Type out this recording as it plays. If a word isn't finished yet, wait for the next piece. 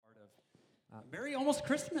Merry almost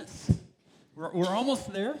Christmas. We're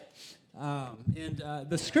almost there.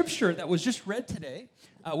 The scripture that was just read today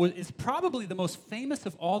is probably the most famous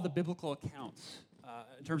of all the biblical accounts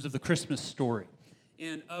in terms of the Christmas story.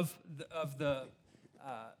 And of the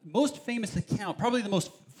most famous account, probably the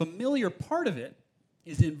most familiar part of it,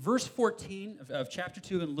 is in verse 14 of chapter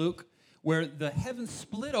 2 in Luke, where the heavens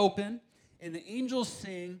split open and the angels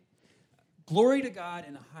sing, "Glory to God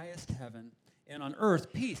in the highest heaven, and on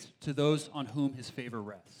earth peace to those on whom his favor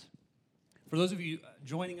rests." For those of you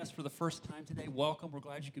joining us for the first time today, welcome. We're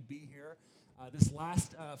glad you could be here. This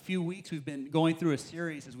last few weeks, we've been going through a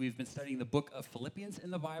series as we've been studying the book of Philippians in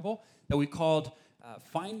the Bible that we called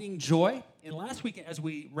Finding Joy. And last week, as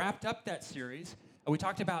we wrapped up that series, we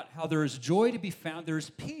talked about how there is joy to be found, there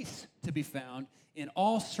is peace to be found in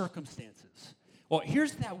all circumstances. Well,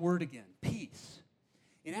 here's that word again, peace.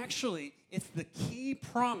 And actually, it's the key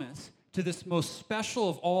promise to this most special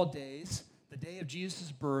of all days, the day of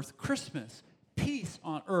Jesus' birth, Christmas, peace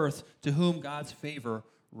on earth to whom God's favor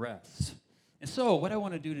rests. And so what I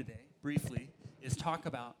want to do today, briefly, is talk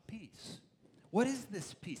about peace. What is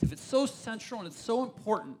this peace? If it's so central and it's so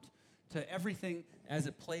important to everything as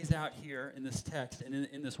it plays out here in this text and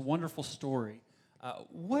in this wonderful story,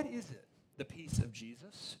 what is it, the peace of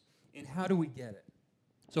Jesus, and how do we get it?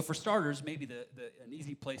 So for starters, maybe an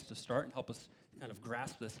easy place to start and help us kind of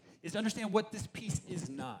grasp this is to understand what this peace is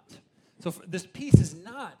not. So this peace is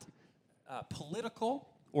not political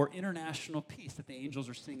or international peace that the angels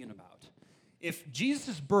are singing about. If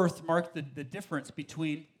Jesus' birth marked the difference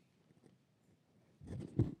between...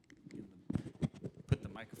 Put the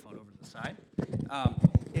microphone over to the side.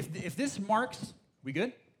 If this marks... We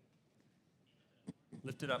good?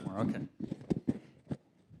 Lift it up more, okay.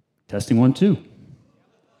 Testing 1, 2.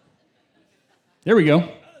 There we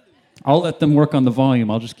go. I'll let them work on the volume.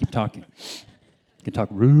 I'll just keep talking. You can talk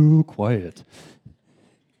real quiet.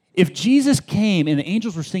 If Jesus came and the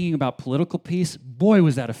angels were singing about political peace, boy,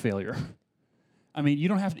 was that a failure. I mean,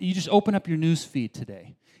 you just open up your news feed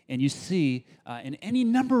today and you see in any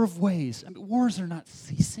number of ways, wars are not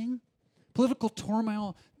ceasing. Political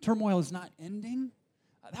turmoil is not ending.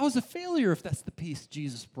 That was a failure if that's the peace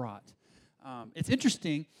Jesus brought. It's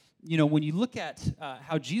interesting, when you look at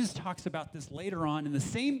how Jesus talks about this later on in the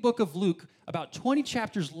same book of Luke, about 20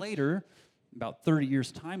 chapters later, about 30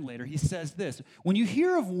 years' time later, he says this: "When you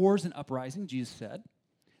hear of wars and uprising," Jesus said,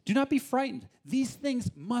 "do not be frightened. These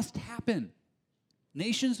things must happen.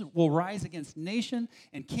 Nations will rise against nation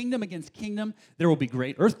and kingdom against kingdom. There will be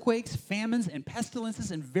great earthquakes, famines, and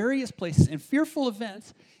pestilences in various places, and fearful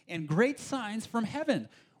events and great signs from heaven."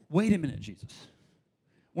 Wait a minute, Jesus.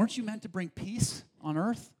 Weren't you meant to bring peace on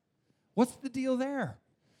earth? What's the deal there?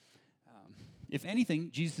 If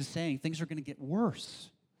anything, Jesus is saying things are going to get worse.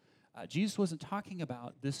 Jesus wasn't talking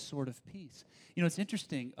about this sort of peace. It's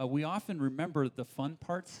interesting. We often remember the fun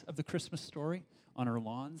parts of the Christmas story on our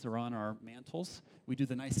lawns or on our mantles. We do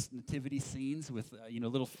the nice nativity scenes with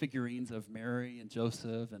little figurines of Mary and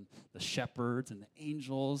Joseph and the shepherds and the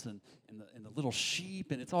angels and the little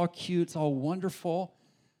sheep, and it's all cute, it's all wonderful.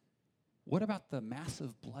 What about the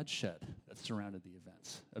massive bloodshed that surrounded the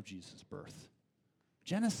events of Jesus' birth?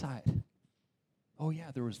 Genocide. Oh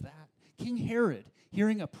yeah, there was that. King Herod,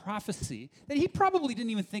 hearing a prophecy that he probably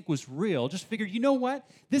didn't even think was real, just figured, you know what?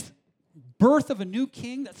 This birth of a new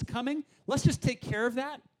king that's coming, let's just take care of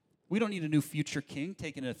that. We don't need a new future king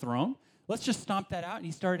taking a throne. Let's just stomp that out. And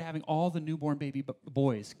he started having all the newborn baby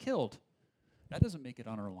boys killed. That doesn't make it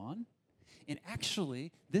on our lawn. And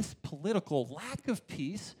actually, this political lack of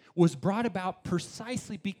peace was brought about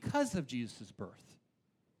precisely because of Jesus' birth.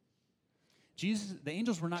 The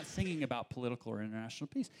angels were not singing about political or international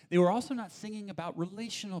peace. They were also not singing about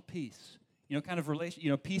relational peace.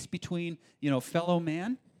 Peace between, fellow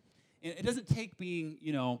man. And it doesn't take being,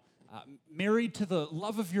 married to the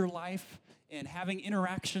love of your life and having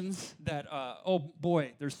interactions that,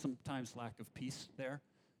 there's sometimes lack of peace there,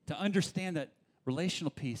 to understand that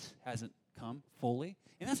relational peace hasn't come fully.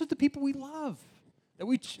 And that's what the people we love, that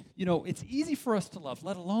it's easy for us to love,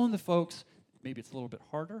 let alone the folks, maybe it's a little bit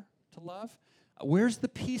harder to love. Where's the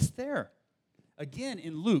peace there? Again,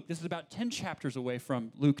 in Luke, this is about 10 chapters away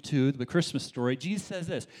from Luke 2, the Christmas story, Jesus says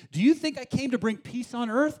this: "Do you think I came to bring peace on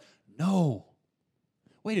earth? No."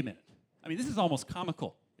 Wait a minute. This is almost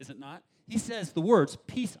comical, is it not? He says the words,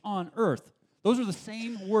 peace on earth. Those are the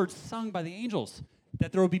same words sung by the angels,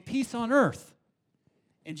 that there will be peace on earth.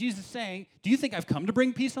 And Jesus is saying, do you think I've come to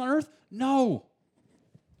bring peace on earth? No.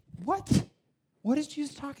 What? What is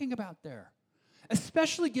Jesus talking about there?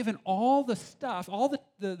 Especially given all the stuff, all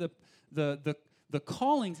the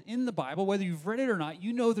callings in the Bible, whether you've read it or not,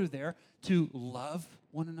 they're there to love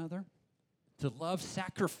one another, to love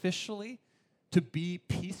sacrificially, to be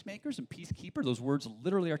peacemakers and peacekeepers. Those words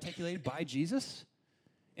literally articulated by Jesus.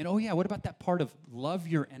 And oh yeah, what about that part of love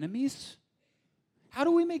your enemies? How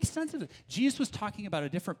do we make sense of it? Jesus was talking about a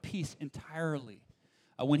different peace entirely.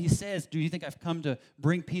 When he says, do you think I've come to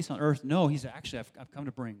bring peace on earth? No, he's actually, I've come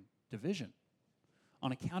to bring division.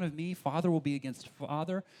 On account of me, father will be against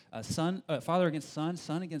father, father against son,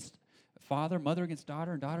 son against father, mother against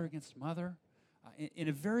daughter, and daughter against mother. In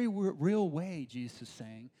a very real way, Jesus is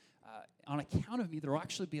saying, on account of me, there will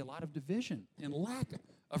actually be a lot of division and lack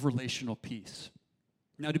of relational peace.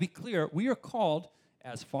 Now, to be clear, we are called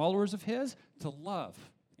as followers of his to love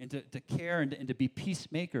and to care and to be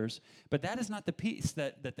peacemakers. But that is not the peace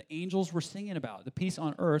that the angels were singing about, the peace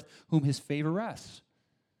on earth whom his favor rests.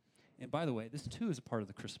 And by the way, this too is a part of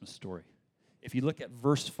the Christmas story. If you look at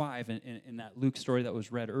verse 5 in that Luke story that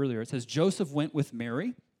was read earlier, it says, Joseph went with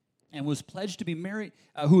Mary and was pledged to be married,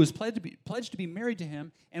 who was pledged to be married to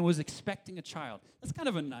him and was expecting a child. That's kind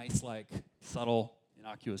of a nice, subtle,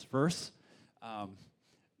 innocuous verse.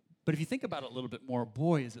 But if you think about it a little bit more,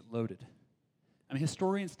 boy, is it loaded. I mean,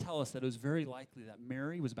 historians tell us that it was very likely that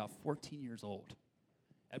Mary was about 14 years old,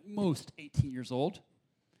 at most 18 years old.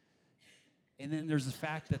 And then there's the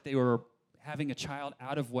fact that they were having a child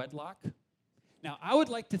out of wedlock. Now, I would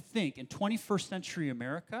like to think in 21st century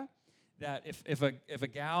America that if a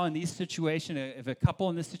gal in this situation, if a couple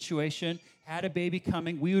in this situation had a baby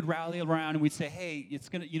coming, we would rally around and we'd say, hey, it's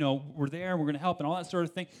going to, we're there, we're going to help and all that sort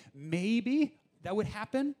of thing. Maybe that would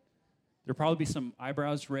happen. There'd probably be some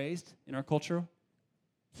eyebrows raised in our culture,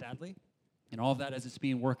 sadly, and all of that as it's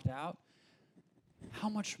being worked out. How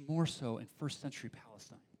much more so in first century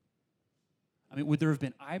Palestine? I mean, would there have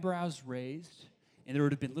been eyebrows raised, and there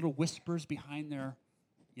would have been little whispers behind their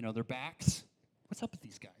backs? What's up with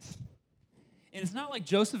these guys? And it's not like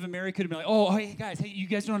Joseph and Mary could have been like, oh, hey, guys, hey, you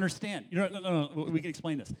guys don't understand. No, we can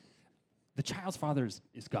explain this. The child's father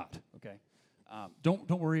is God, okay? Don't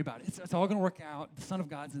worry about it. It's all going to work out. The Son of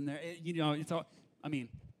God's in there. It's all. I mean,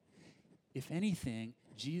 if anything,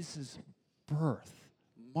 Jesus' birth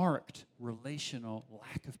marked relational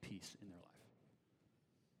lack of peace in their life.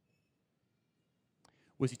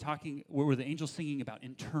 Were the angels singing about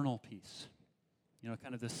internal peace?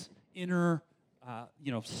 Kind of this inner,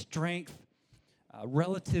 strength,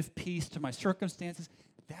 relative peace to my circumstances.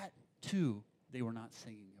 That, too, they were not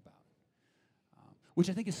singing about, which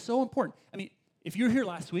I think is so important. I mean, if you were here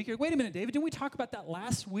last week, you're like, wait a minute, David, didn't we talk about that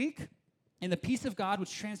last week? And the peace of God,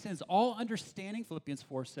 which transcends all understanding, Philippians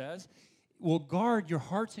 4 says, will guard your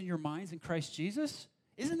hearts and your minds in Christ Jesus.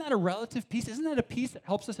 Isn't that a relative peace? Isn't that a peace that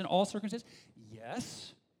helps us in all circumstances?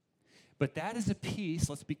 Yes. But that is a peace,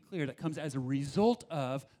 let's be clear, that comes as a result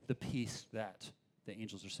of the peace that the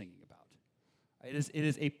angels are singing about. It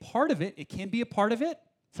is a part of it. It can be a part of it,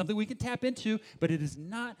 something we can tap into, but it is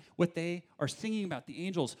not what they are singing about, the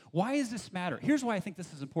angels. Why does this matter? Here's why I think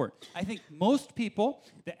this is important. I think most people,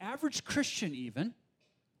 the average Christian even,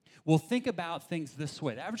 will think about things this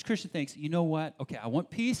way. The average Christian thinks, you know what? Okay, I want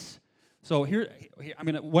peace. So here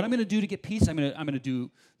what I'm going to do to get peace, I'm going to do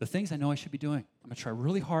the things I know I should be doing. I'm going to try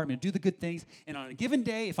really hard. I'm going to do the good things. And on a given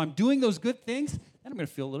day, if I'm doing those good things, then I'm going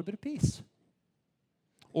to feel a little bit of peace.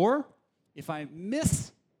 Or if I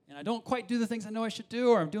miss and I don't quite do the things I know I should do,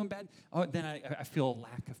 or I'm doing bad, then I feel a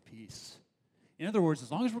lack of peace. In other words,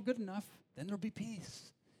 as long as we're good enough, then there'll be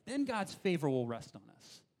peace. Then God's favor will rest on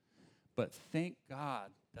us. But thank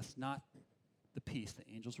God that's not the peace the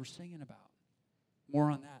angels were singing about. More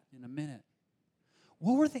on that in a minute.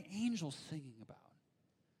 What were the angels singing about?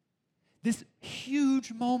 This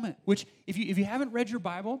huge moment, which if you haven't read your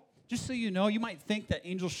Bible, just so you know, you might think that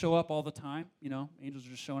angels show up all the time. Angels are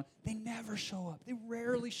just showing up. They never show up. They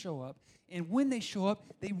rarely show up. And when they show up,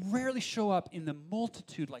 they rarely show up in the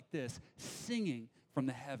multitude like this, singing from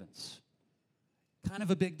the heavens. Kind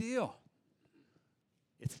of a big deal.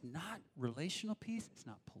 It's not relational peace. It's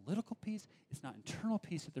not political peace. It's not internal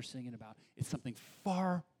peace that they're singing about. It's something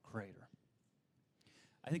far greater.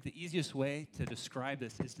 I think the easiest way to describe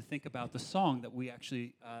this is to think about the song that we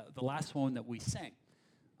actually, the last one that we sang.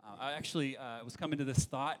 I actually was coming to this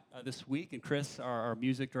thought this week, and Chris, our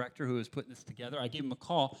music director who was putting this together, I gave him a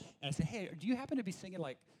call, and I said, hey, do you happen to be singing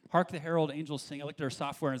Hark the Herald Angels Sing? I looked at our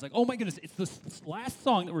software, and I was like, oh my goodness, it's this last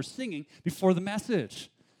song that we're singing before the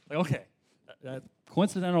message. Okay,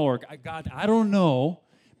 coincidental or God, I don't know,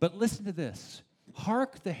 but listen to this.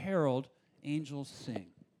 Hark the Herald Angels Sing.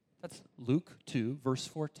 That's Luke 2, verse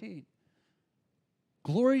 14.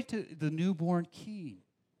 Glory to the newborn King.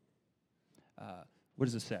 What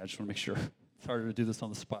does it say? I just want to make sure. It's harder to do this on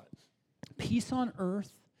the spot. Peace on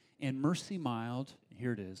earth and mercy mild.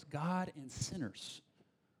 Here it is. God and sinners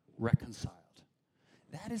reconciled.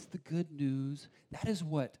 That is the good news. That is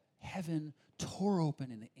what heaven tore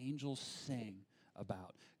open and the angels sang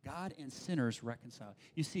about. God and sinners reconciled.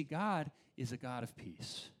 You see, God is a God of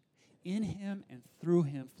peace. In him and through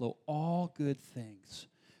him flow all good things.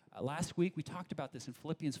 Last week, we talked about this in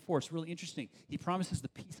Philippians 4. It's really interesting. He promises the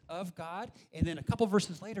peace of God, and then a couple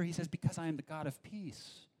verses later, he says, because I am the God of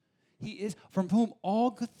peace. He is, from whom all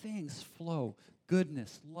good things flow.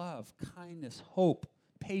 Goodness, love, kindness, hope,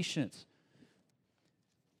 patience.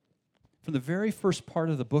 From the very first part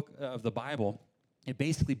of the book of the Bible, it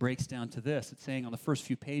basically breaks down to this. It's saying on the first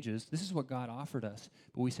few pages, this is what God offered us.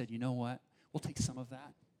 But we said, you know what? We'll take some of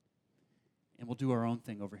that, and we'll do our own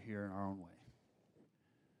thing over here in our own way.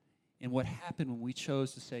 And what happened when we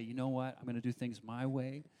chose to say, you know what, I'm going to do things my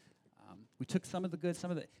way, we took some of the good, some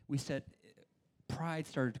of the, we said, pride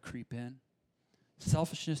started to creep in.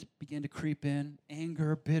 Selfishness began to creep in.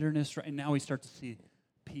 Anger, bitterness, and now we start to see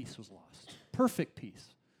peace was lost. Perfect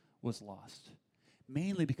peace was lost.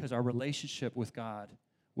 Mainly because our relationship with God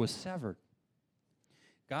was severed.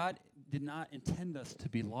 God did not intend us to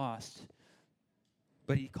be lost,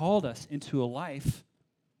 but he called us into a life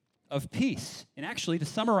of peace. And actually, to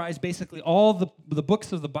summarize basically all the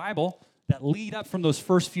books of the Bible that lead up from those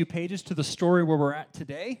first few pages to the story where we're at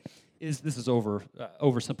today, this is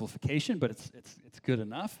oversimplification, but it's good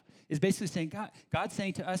enough, is basically saying, God's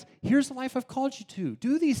saying to us, here's the life I've called you to.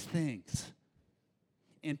 Do these things.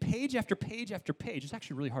 And page after page after page, it's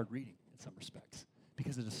actually really hard reading in some respects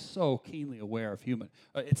because it is so keenly aware of human.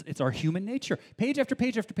 It's our human nature. Page after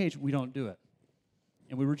page after page, we don't do it.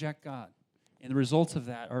 And we reject God. And the results of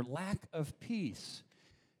that are lack of peace.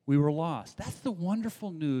 We were lost. That's the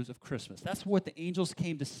wonderful news of Christmas. That's what the angels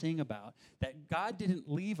came to sing about, that God didn't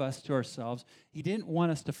leave us to ourselves. He didn't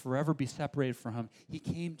want us to forever be separated from him. He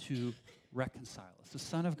came to reconcile us. The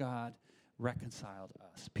Son of God reconciled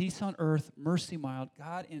us. Peace on earth, mercy mild,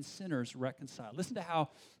 God and sinners reconciled. Listen to how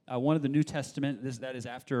one of the New Testament, that is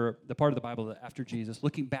after the part of the Bible after Jesus,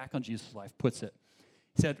 looking back on Jesus' life, puts it.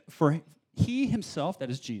 He said, for he himself, that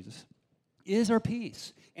is Jesus, is our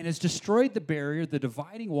peace, and has destroyed the barrier, the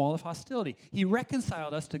dividing wall of hostility. He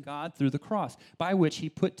reconciled us to God through the cross, by which he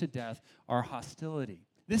put to death our hostility.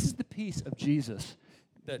 This is the peace of Jesus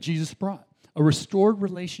that Jesus brought, a restored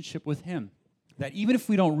relationship with him, that even if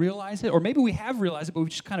we don't realize it, or maybe we have realized it, but we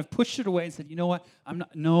just kind of pushed it away and said, you know what,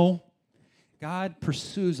 no. God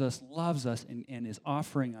pursues us, loves us, and is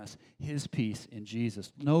offering us his peace in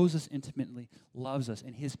Jesus, knows us intimately, loves us,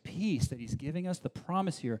 and his peace that he's giving us, the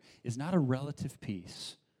promise here, is not a relative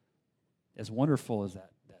peace, as wonderful as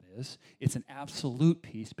that is. It's an absolute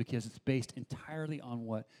peace because it's based entirely on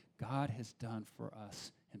what God has done for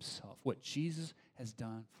us himself, what Jesus has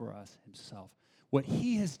done for us himself, what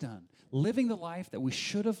he has done, living the life that we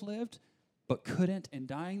should have lived, but couldn't, and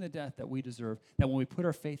dying the death that we deserve, that when we put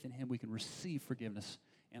our faith in him, we can receive forgiveness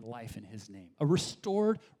and life in his name. A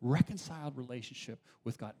restored, reconciled relationship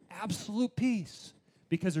with God. Absolute peace,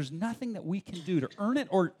 because there's nothing that we can do to earn it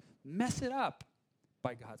or mess it up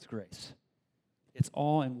by God's grace. It's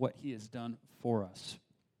all in what he has done for us.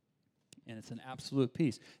 And it's an absolute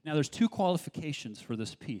peace. Now, there's two qualifications for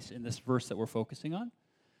this peace in this verse that we're focusing on.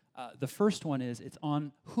 The first one is, it's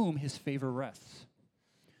on whom his favor rests.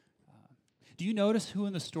 Do you notice who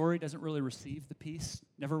in the story doesn't really receive the peace,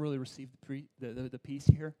 never really received the peace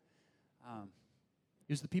here?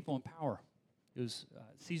 It was the people in power. It was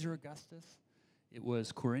Caesar Augustus. It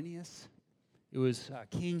was Quirinius. It was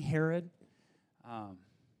King Herod.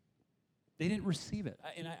 They didn't receive it.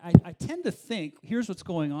 And I tend to think, here's what's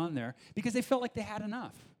going on there, because they felt like they had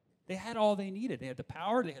enough. They had all they needed. They had the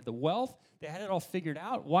power. They had the wealth. They had it all figured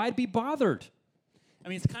out. Why be bothered? I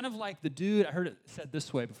mean, it's kind of like the dude, I heard it said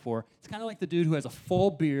this way before, it's kind of like the dude who has a full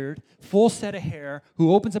beard, full set of hair,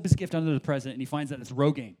 who opens up his gift under the present, and he finds that it's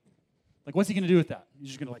Rogaine. Like, what's he going to do with that? He's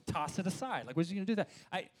just going to, like, toss it aside. Like, what's he going to do with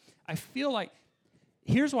that? I feel like,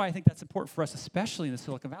 here's why I think that's important for us, especially in the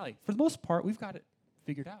Silicon Valley. For the most part, we've got it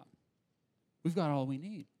figured out. We've got all we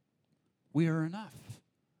need. We are enough.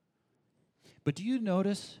 But do you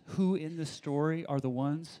notice who in this story are the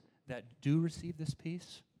ones that do receive this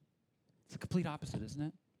peace? It's the complete opposite, isn't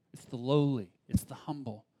it? It's the lowly. It's the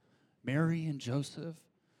humble. Mary and Joseph,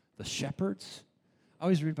 the shepherds. I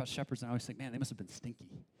always read about shepherds and I always think, man, they must have been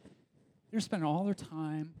stinky. They're spending all their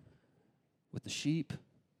time with the sheep,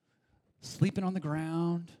 sleeping on the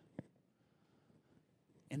ground.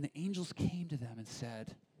 And the angels came to them and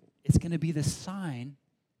said, it's going to be the sign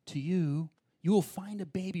to you. You will find a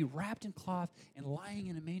baby wrapped in cloth and lying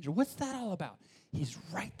in a manger. What's that all about? He's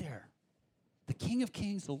right there. The King of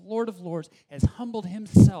Kings, the Lord of Lords, has humbled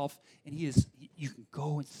himself, and you can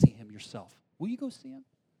go and see him yourself. Will you go see him?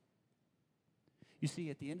 You see,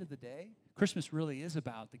 at the end of the day, Christmas really is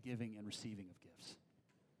about the giving and receiving of gifts.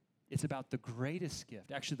 It's about the greatest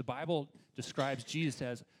gift. Actually, the Bible describes Jesus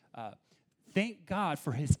as, thank God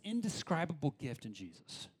for his indescribable gift in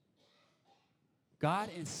Jesus. God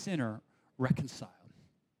and sinner reconciled.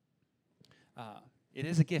 It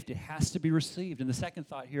is a gift. It has to be received. And the second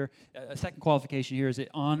thought here, a second qualification here is it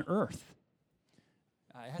on earth.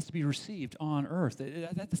 It has to be received on earth.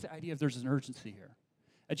 That's the idea of there's an urgency here.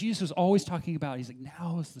 Jesus was always talking about, he's like,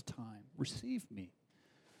 now is the time. Receive me.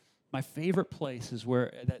 My favorite place is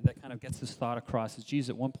where that kind of gets this thought across is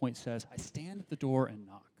Jesus at one point says, I stand at the door and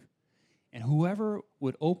knock. And whoever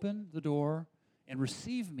would open the door and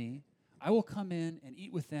receive me, I will come in and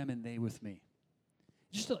eat with them and they with me.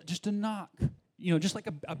 Just a knock. You know, just like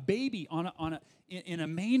a baby in a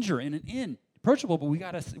manger, in an inn. Approachable, but we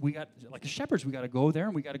got like the shepherds, we got to go there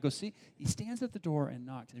and we got to go see. He stands at the door and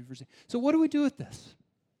knocks. So what do we do with this?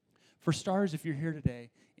 For starters, if you're here today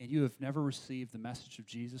and you have never received the message of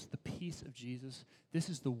Jesus, the peace of Jesus, this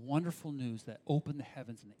is the wonderful news that opened the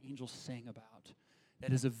heavens and the angels sang about,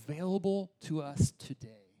 that is available to us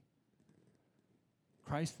today.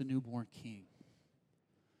 Christ, the newborn King.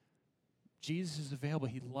 Jesus is available.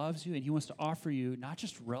 He loves you, and he wants to offer you not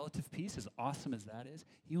just relative peace, as awesome as that is.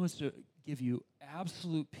 He wants to give you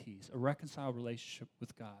absolute peace, a reconciled relationship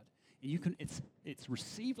with God. And you can it's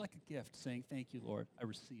received like a gift, saying, thank you, Lord, I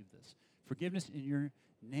receive this. Forgiveness in your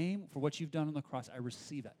name for what you've done on the cross, I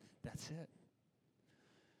receive that. That's it.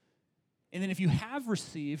 And then if you have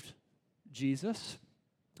received Jesus,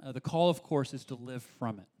 the call, of course, is to live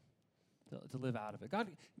from it, to live out of it.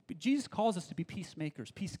 Jesus calls us to be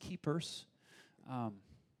peacemakers, peacekeepers.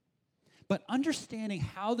 But understanding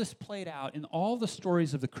how this played out in all the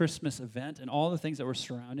stories of the Christmas event and all the things that were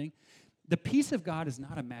surrounding, the peace of God is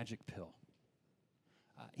not a magic pill.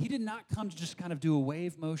 He did not come to just kind of do a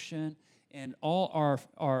wave motion and all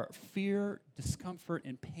our fear, discomfort,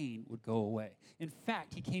 and pain would go away. In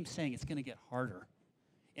fact, he came saying it's going to get harder.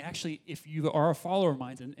 And actually, if you are a follower of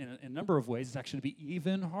mine, in a number of ways, it's actually to be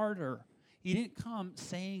even harder. He didn't come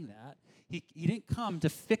saying that. He didn't come to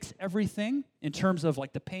fix everything in terms of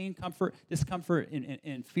like the pain, comfort, discomfort,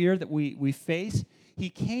 and fear that we face. He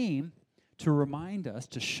came to remind us,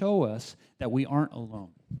 to show us that we aren't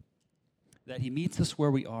alone, that he meets us where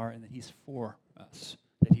we are and that he's for us,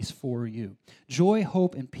 that he's for you. Joy,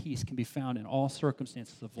 hope, and peace can be found in all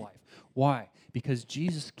circumstances of life. Why? Because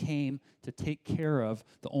Jesus came to take care of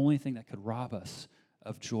the only thing that could rob us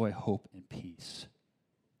of joy, hope, and peace.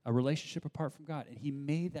 A relationship apart from God. And he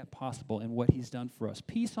made that possible in what he's done for us.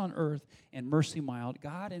 Peace on earth and mercy mild,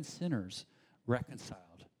 God and sinners reconciled.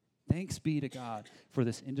 Thanks be to God for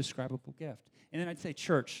this indescribable gift. And then I'd say,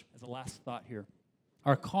 church, as a last thought here,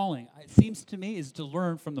 our calling, it seems to me, is to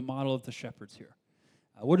learn from the model of the shepherds here.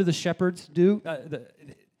 What do the shepherds do?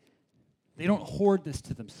 They don't hoard this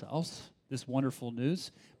to themselves, this wonderful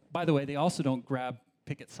news. By the way, they also don't grab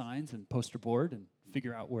picket signs and poster board and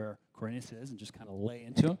figure out where Cornelius is and just kind of lay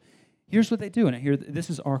into him. Here's what they do, and here this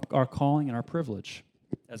is our calling and our privilege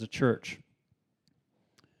as a church.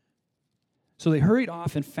 So they hurried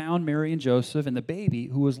off and found Mary and Joseph and the baby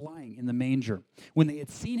who was lying in the manger. When they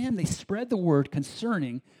had seen him, they spread the word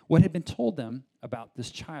concerning what had been told them about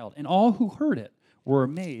this child. And all who heard it were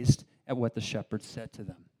amazed at what the shepherds said to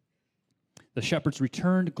them. The shepherds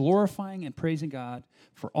returned, glorifying and praising God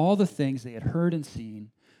for all the things they had heard and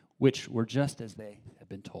seen, which were just as they had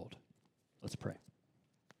been told. Let's pray.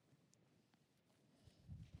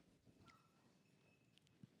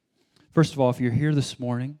 First of all, if you're here this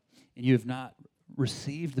morning and you have not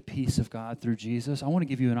received the peace of God through Jesus, I want to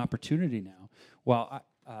give you an opportunity now. While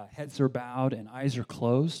heads are bowed and eyes are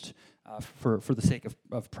closed for the sake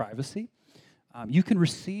of privacy, you can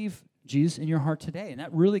receive Jesus in your heart today. And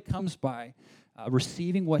that really comes by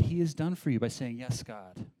receiving what he has done for you, by saying, yes,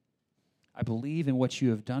 God, I believe in what you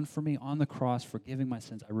have done for me on the cross, forgiving my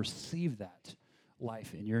sins. I receive that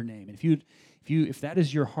life in your name. And if that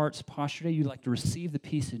is your heart's posture today, you'd like to receive the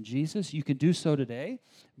peace in Jesus, you can do so today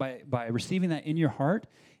by receiving that in your heart.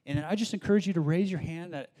 And I just encourage you to raise your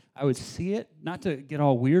hand that I would see it, not to get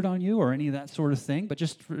all weird on you or any of that sort of thing, but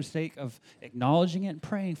just for the sake of acknowledging it and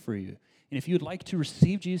praying for you. And if you'd like to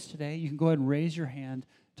receive Jesus today, you can go ahead and raise your hand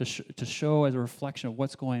to show as a reflection of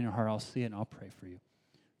what's going on in your heart. I'll see it and I'll pray for you.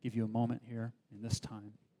 Give you a moment here in this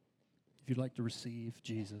time. If you'd like to receive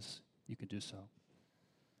Jesus, you can do so.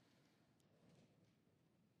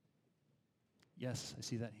 Yes, I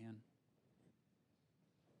see that hand.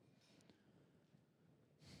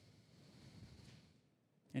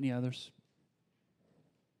 Any others?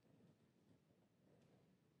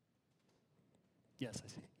 Yes, I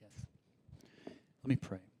see. Yes. Let me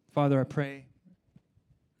pray. Father, I pray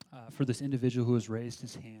for this individual who has raised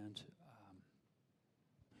his hand.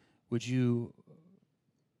 Would you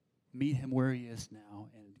meet him where he is now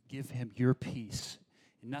and give him your peace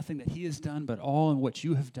in nothing that he has done, but all in what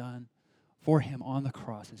you have done for him on the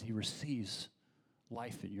cross as he receives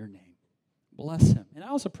life in your name. Bless him. And I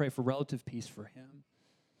also pray for relative peace for him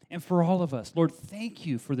and for all of us. Lord, thank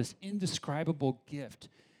you for this indescribable gift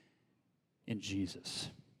in Jesus.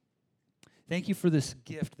 Thank you for this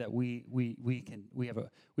gift that we have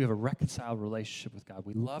a reconciled relationship with God.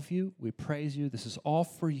 We love you. We praise you. This is all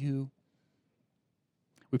for you.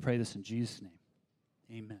 We pray this in Jesus' name.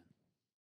 Amen.